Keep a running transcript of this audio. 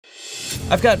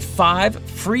I've got 5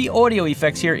 free audio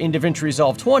effects here in DaVinci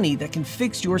Resolve 20 that can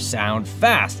fix your sound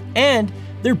fast, and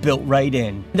they're built right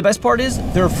in. The best part is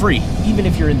they're free. Even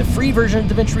if you're in the free version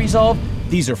of DaVinci Resolve,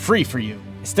 these are free for you.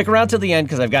 Stick around till the end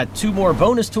because I've got 2 more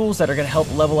bonus tools that are going to help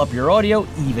level up your audio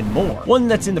even more. One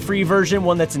that's in the free version,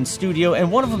 one that's in studio, and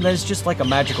one of them that is just like a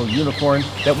magical unicorn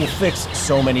that will fix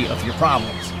so many of your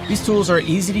problems. These tools are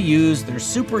easy to use, they're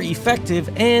super effective,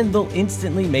 and they'll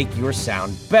instantly make your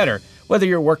sound better. Whether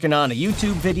you're working on a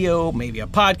YouTube video, maybe a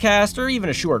podcast, or even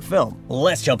a short film.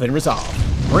 Let's jump in Resolve.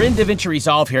 We're in DaVinci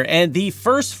Resolve here, and the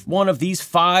first one of these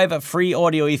 5 free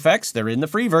audio effects, they're in the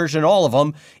free version, all of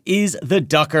them, is the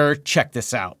ducker. Check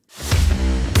this out.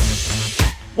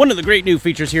 One of the great new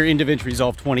features here in DaVinci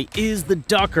Resolve 20 is the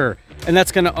ducker, and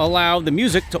that's going to allow the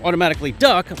music to automatically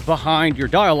duck behind your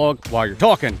dialogue while you're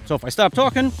talking. So if I stop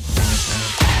talking,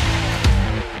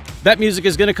 that music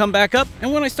is going to come back up,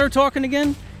 and when I start talking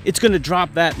again, it's going to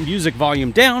drop that music volume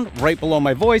down right below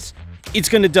my voice. It's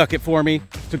going to duck it for me.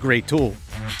 It's a great tool.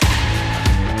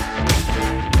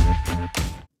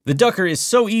 The ducker is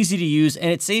so easy to use,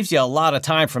 and it saves you a lot of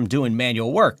time from doing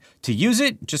manual work. To use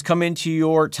it, just come into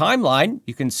your timeline.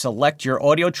 You can select your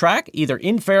audio track either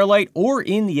in Fairlight or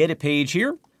in the edit page here.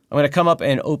 I'm going to come up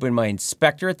and open my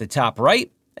inspector at the top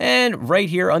right. And right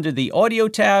here under the audio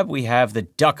tab, we have the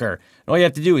ducker. And all you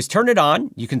have to do is turn it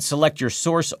on. You can select your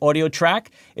source audio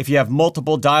track. If you have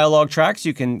multiple dialogue tracks,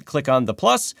 you can click on the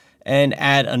plus and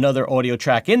add another audio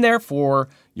track in there for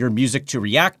your music to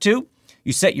react to.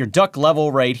 You set your duck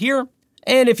level right here.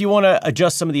 And if you want to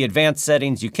adjust some of the advanced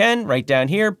settings, you can right down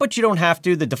here, but you don't have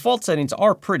to. The default settings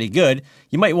are pretty good.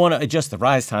 You might want to adjust the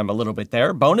rise time a little bit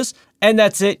there, bonus. And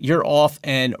that's it, you're off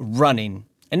and running.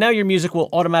 And now your music will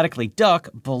automatically duck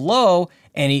below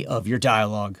any of your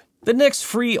dialogue. The next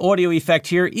free audio effect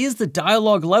here is the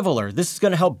dialogue leveler. This is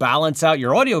going to help balance out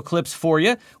your audio clips for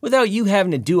you without you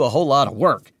having to do a whole lot of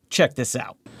work. Check this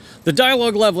out. The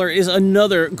dialogue leveler is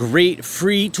another great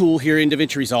free tool here in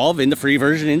DaVinci Resolve in the free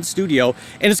version in Studio,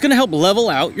 and it's going to help level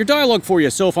out your dialogue for you.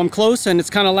 So if I'm close and it's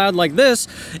kind of loud like this,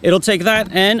 it'll take that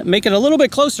and make it a little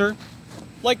bit closer,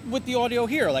 like with the audio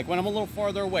here. Like when I'm a little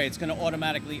farther away, it's going to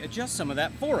automatically adjust some of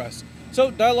that for us. So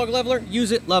dialogue leveler,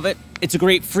 use it, love it. It's a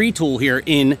great free tool here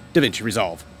in DaVinci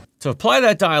Resolve. To apply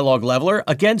that dialogue leveler,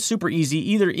 again, super easy,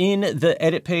 either in the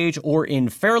edit page or in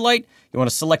Fairlight. You want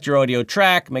to select your audio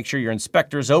track, make sure your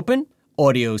inspector is open,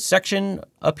 audio section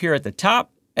up here at the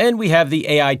top, and we have the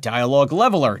AI dialogue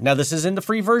leveler. Now this is in the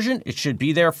free version, it should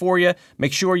be there for you.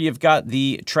 Make sure you've got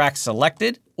the track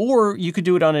selected, or you could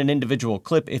do it on an individual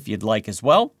clip if you'd like as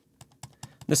well.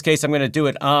 In this case, I'm going to do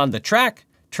it on the track,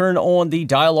 turn on the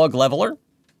dialogue leveler.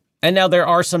 And now there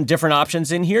are some different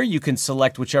options in here. You can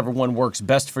select whichever one works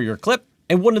best for your clip.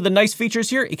 And one of the nice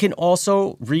features here, it can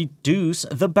also reduce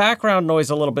the background noise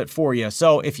a little bit for you.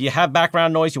 So if you have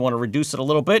background noise, you want to reduce it a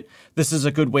little bit, this is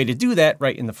a good way to do that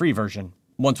right in the free version.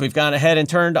 Once we've gone ahead and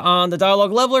turned on the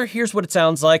dialogue leveler, here's what it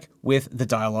sounds like with the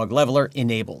dialogue leveler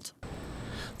enabled.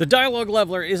 The dialogue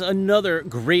leveler is another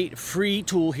great free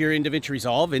tool here in DaVinci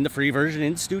Resolve in the free version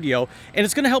in Studio, and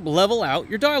it's going to help level out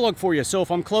your dialogue for you. So if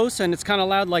I'm close and it's kind of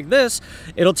loud like this,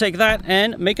 it'll take that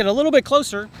and make it a little bit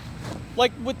closer,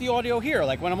 like with the audio here.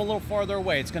 Like when I'm a little farther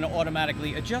away, it's going to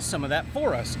automatically adjust some of that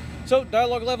for us. So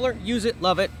dialogue leveler, use it,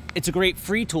 love it. It's a great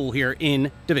free tool here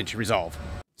in DaVinci Resolve.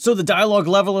 So the dialogue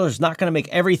leveler is not going to make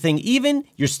everything even.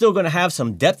 You're still going to have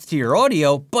some depth to your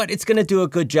audio, but it's going to do a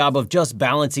good job of just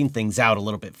balancing things out a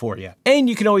little bit for you. And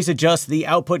you can always adjust the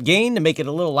output gain to make it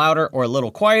a little louder or a little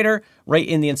quieter right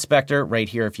in the inspector right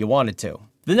here if you wanted to.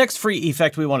 The next free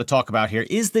effect we want to talk about here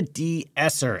is the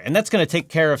De-Esser, and that's going to take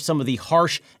care of some of the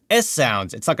harsh S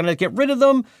sounds. It's not going to get rid of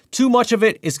them. Too much of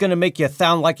it is going to make you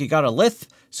sound like you got a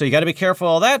lisp, so you got to be careful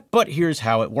of that, but here's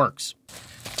how it works.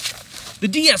 The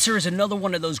De-Esser is another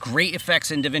one of those great effects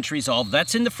in DaVinci Resolve.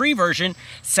 That's in the free version.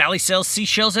 Sally sells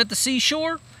seashells at the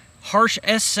seashore. Harsh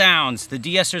S sounds. The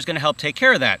De-Esser is going to help take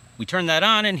care of that. We turn that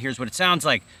on and here's what it sounds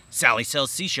like. Sally sells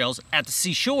seashells at the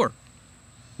seashore.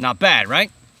 Not bad,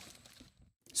 right?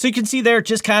 So you can see there, it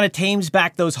just kind of tames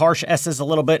back those harsh S's a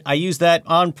little bit. I use that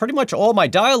on pretty much all my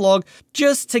dialogue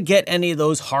just to get any of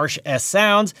those harsh S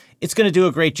sounds. It's going to do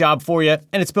a great job for you,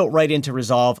 and it's built right into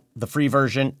Resolve, the free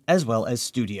version, as well as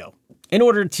Studio. In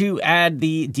order to add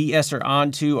the De-Esser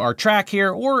onto our track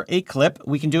here or a clip,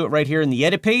 we can do it right here in the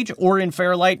edit page or in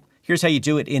Fairlight. Here's how you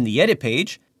do it in the edit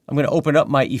page. I'm going to open up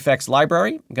my effects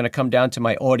library. I'm going to come down to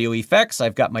my audio effects.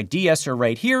 I've got my De-Esser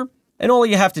right here. And all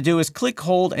you have to do is click,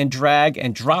 hold, and drag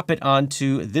and drop it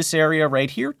onto this area right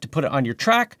here to put it on your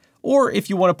track. Or if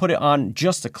you want to put it on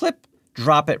just a clip,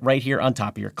 drop it right here on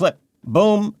top of your clip.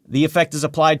 Boom, the effect is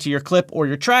applied to your clip or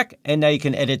your track, and now you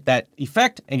can edit that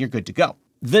effect and you're good to go.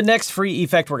 The next free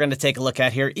effect we're going to take a look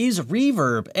at here is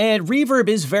reverb, and reverb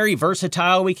is very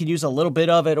versatile. We can use a little bit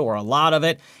of it or a lot of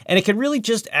it, and it can really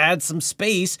just add some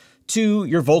space to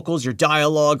your vocals, your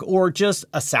dialogue, or just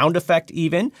a sound effect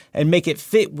even, and make it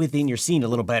fit within your scene a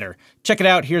little better. Check it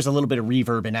out. Here's a little bit of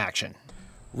reverb in action.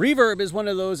 Reverb is one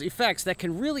of those effects that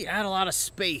can really add a lot of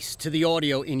space to the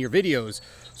audio in your videos.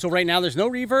 So right now there's no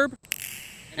reverb.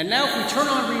 And now if we turn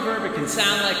on reverb, it can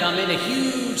sound like I'm in a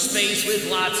huge space with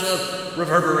lots of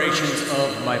reverberations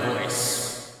of my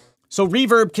voice. So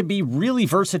reverb can be really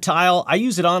versatile. I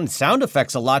use it on sound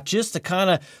effects a lot just to kind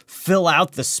of fill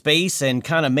out the space and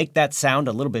kind of make that sound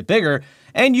a little bit bigger.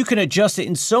 And you can adjust it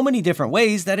in so many different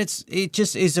ways that it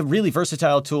just is a really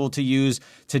versatile tool to use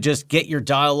to just get your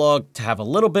dialogue to have a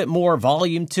little bit more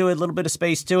volume to it, a little bit of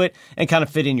space to it, and kind of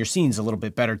fit in your scenes a little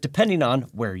bit better depending on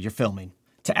where you're filming.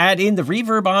 To add in the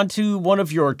reverb onto one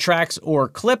of your tracks or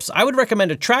clips, I would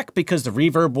recommend a track because the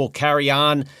reverb will carry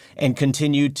on and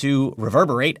continue to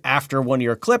reverberate after one of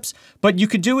your clips. But you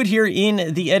could do it here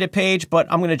in the edit page, but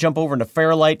I'm going to jump over into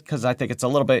Fairlight because I think it's a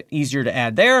little bit easier to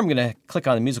add there. I'm going to click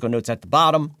on the musical notes at the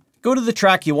bottom. Go to the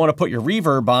track you want to put your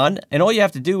reverb on, and all you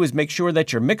have to do is make sure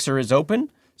that your mixer is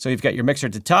open. So you've got your mixer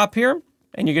at the top here,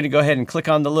 and you're going to go ahead and click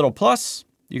on the little plus.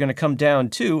 You're going to come down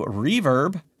to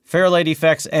Reverb, Fairlight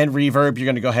Effects, and Reverb. You're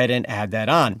going to go ahead and add that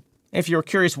on. If you're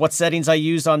curious what settings I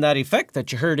used on that effect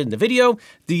that you heard in the video,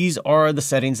 these are the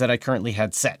settings that I currently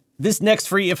had set. This next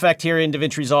free effect here in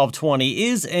DaVinci Resolve 20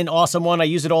 is an awesome one. I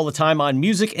use it all the time on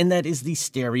music, and that is the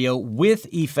stereo with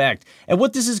effect. And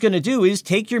what this is going to do is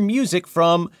take your music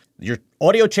from your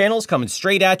audio channels coming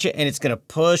straight at you, and it's going to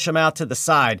push them out to the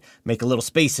side, make a little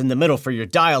space in the middle for your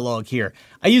dialogue here.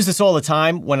 I use this all the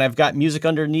time when I've got music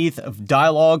underneath of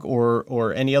dialogue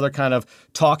or any other kind of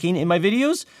talking in my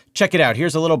videos. Check it out.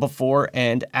 Here's a little before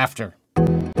and after.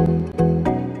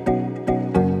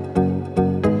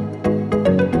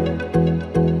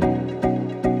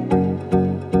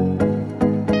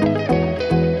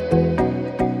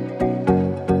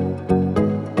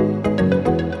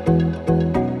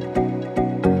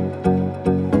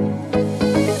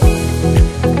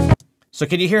 So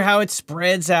can you hear how it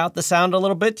spreads out the sound a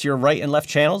little bit to your right and left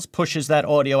channels, pushes that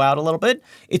audio out a little bit?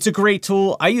 It's a great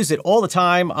tool. I use it all the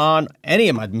time on any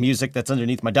of my music that's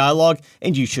underneath my dialogue,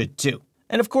 and you should too.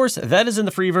 And of course, that is in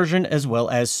the free version as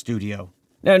well as Studio.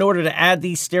 Now, in order to add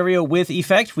the stereo with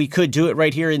effect, we could do it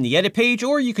right here in the edit page,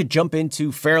 or you could jump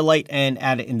into Fairlight and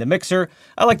add it in the mixer.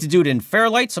 I like to do it in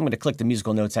Fairlight, so I'm going to click the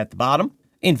musical notes at the bottom.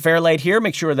 In Fairlight here,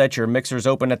 make sure that your mixer is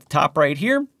open at the top right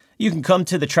here. You can come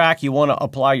to the track you want to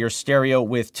apply your stereo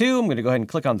with to. I'm going to go ahead and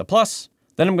click on the plus.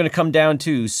 Then I'm going to come down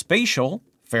to Spatial,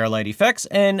 Fairlight Effects,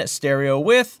 and Stereo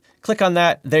With. Click on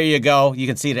that. There you go. You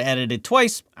can see it edited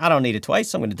twice. I don't need it twice,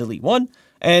 so I'm going to delete one.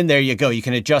 And there you go. You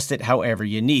can adjust it however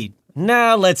you need.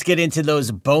 Now let's get into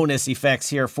those bonus effects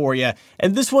here for you.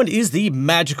 And this one is the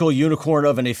magical unicorn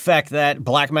of an effect that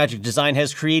Blackmagic Design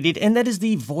has created, and that is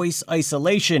the voice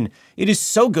isolation. It is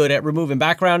so good at removing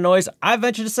background noise. I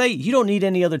venture to say you don't need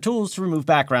any other tools to remove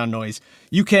background noise.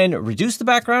 You can reduce the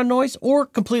background noise or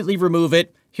completely remove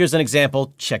it. Here's an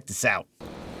example. Check this out.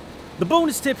 The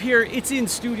bonus tip here, it's in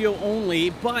Studio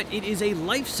only, but it is a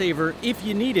lifesaver if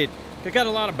you need it. I got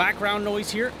a lot of background noise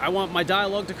here. I want my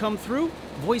dialogue to come through.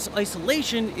 Voice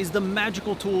isolation is the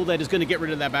magical tool that is going to get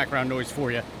rid of that background noise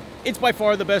for you. It's by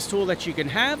far the best tool that you can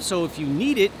have, so if you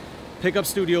need it, pick up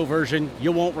Studio version.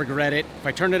 You won't regret it. If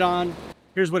I turn it on,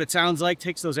 here's what it sounds like.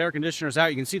 Takes those air conditioners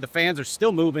out. You can see the fans are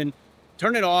still moving.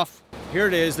 Turn it off. Here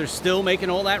it is. They're still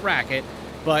making all that racket,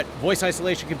 but voice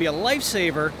isolation can be a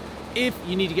lifesaver if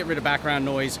you need to get rid of background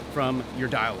noise from your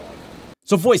dialogue.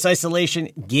 So voice isolation,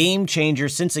 game changer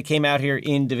since it came out here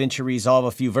in DaVinci Resolve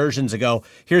a few versions ago.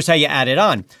 Here's how you add it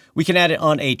on. We can add it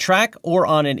on a track or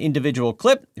on an individual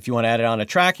clip. If you want to add it on a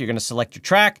track, you're going to select your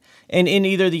track, and in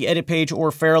either the edit page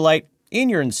or Fairlight, in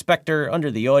your inspector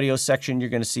under the audio section, you're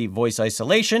going to see voice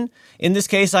isolation. In this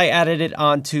case, I added it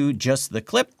onto just the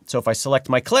clip. So if I select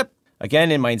my clip,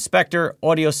 again, in my inspector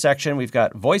audio section, we've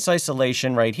got voice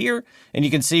isolation right here. And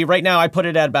you can see right now I put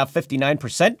it at about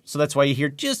 59%. So that's why you hear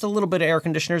just a little bit of air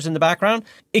conditioners in the background.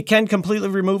 It can completely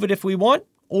remove it if we want,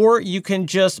 or you can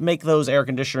just make those air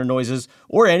conditioner noises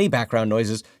or any background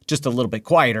noises just a little bit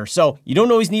quieter. So you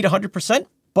don't always need 100%,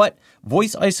 but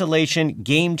voice isolation,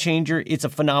 game changer. It's a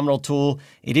phenomenal tool.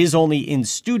 It is only in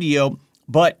Studio,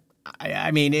 but I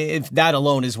mean, if that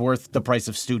alone is worth the price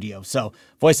of Studio. So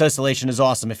voice isolation is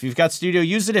awesome. If you've got Studio,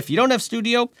 use it. If you don't have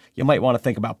Studio, you might want to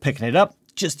think about picking it up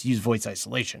just to use voice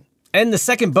isolation. And the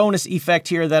second bonus effect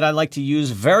here that I like to use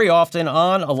very often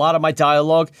on a lot of my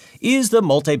dialogue is the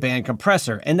multiband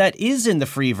compressor. And that is in the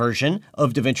free version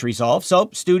of DaVinci Resolve. So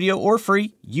studio or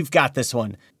free, you've got this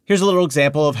one. Here's a little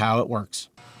example of how it works.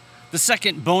 The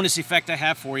second bonus effect I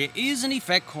have for you is an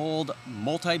effect called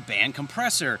Multiband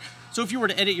Compressor. So if you were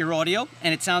to edit your audio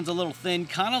and it sounds a little thin,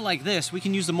 kind of like this, we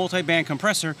can use the multiband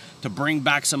compressor to bring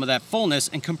back some of that fullness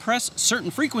and compress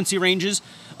certain frequency ranges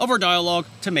of our dialogue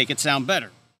to make it sound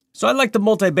better. So I like the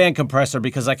multiband compressor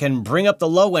because I can bring up the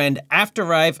low end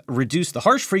after I've reduced the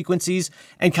harsh frequencies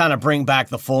and kind of bring back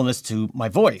the fullness to my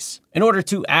voice. In order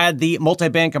to add the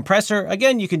multiband compressor,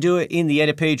 again, you can do it in the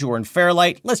edit page or in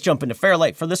Fairlight. Let's jump into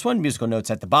Fairlight for this one. Musical notes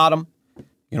at the bottom.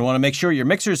 You're gonna wanna make sure your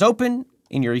mixer is open.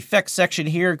 In your effects section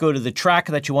here, go to the track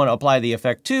that you wanna apply the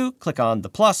effect to, click on the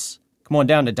plus, come on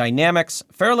down to Dynamics,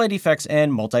 Fairlight Effects,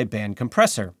 and Multiband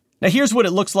Compressor. Now here's what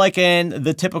it looks like in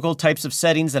the typical types of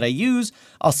settings that I use.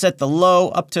 I'll set the low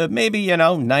up to maybe,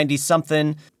 90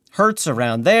 something hertz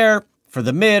around there. For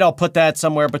the mid, I'll put that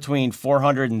somewhere between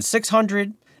 400 and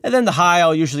 600. And then the high,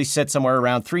 I'll usually set somewhere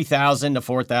around 3,000 to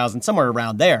 4,000, somewhere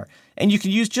around there. And you can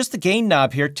use just the gain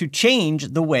knob here to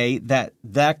change the way that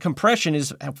that compression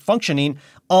is functioning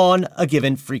on a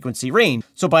given frequency range.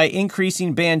 So by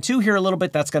increasing band 2 here a little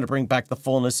bit, that's going to bring back the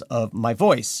fullness of my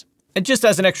voice. And just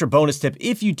as an extra bonus tip,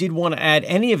 if you did want to add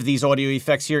any of these audio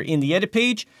effects here in the edit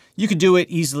page, you can do it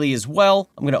easily as well.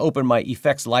 I'm going to open my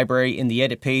effects library in the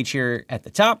edit page here at the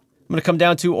top. I'm going to come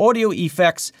down to audio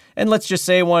effects, and let's just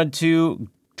say I wanted to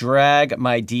drag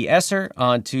my De-Esser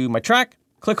onto my track.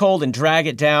 Click, hold, and drag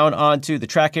it down onto the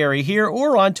track area here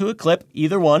or onto a clip,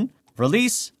 either one.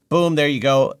 Release. Boom, there you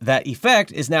go. That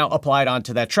effect is now applied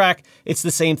onto that track. It's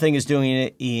the same thing as doing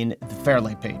it in the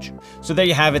Fairlight page. So there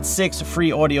you have it, 6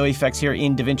 free audio effects here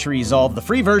in DaVinci Resolve, the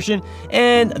free version,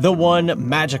 and the one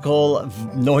magical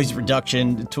noise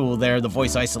reduction tool there, the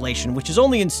voice isolation, which is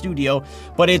only in Studio,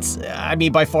 but it's,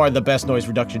 by far the best noise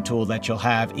reduction tool that you'll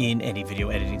have in any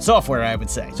video editing software, I would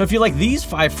say. So if you like these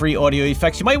 5 free audio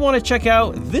effects, you might want to check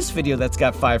out this video that's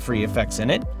got 5 free effects in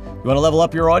it. You want to level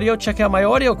up your audio? Check out my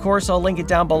audio course. I'll link it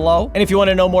down below. And if you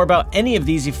want to know more about any of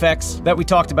these effects that we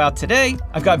talked about today,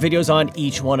 I've got videos on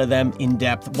each one of them in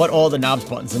depth, what all the knobs,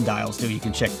 buttons, and dials do. You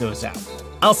can check those out.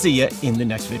 I'll see you in the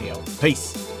next video.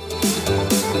 Peace.